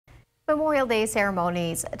Memorial Day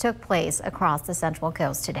ceremonies took place across the Central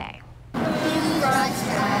Coast today. Broad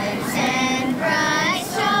stripes and bright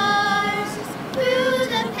stars through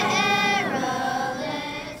the perilous.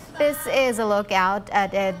 This is a look out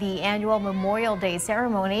at the annual Memorial Day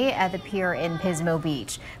ceremony at the pier in Pismo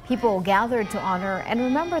Beach. People gathered to honor and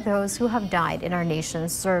remember those who have died in our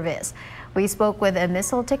nation's service. We spoke with a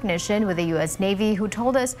missile technician with the U.S. Navy who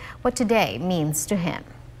told us what today means to him.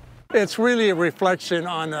 It's really a reflection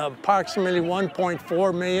on approximately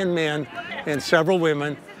 1.4 million men and several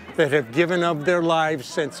women that have given up their lives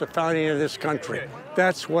since the founding of this country.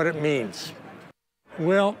 That's what it means.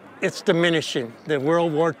 Well, it's diminishing, the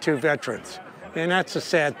World War II veterans, and that's a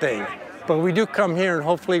sad thing. But we do come here and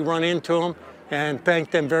hopefully run into them and thank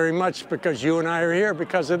them very much, because you and I are here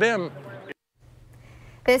because of them.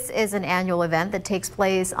 This is an annual event that takes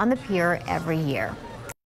place on the pier every year.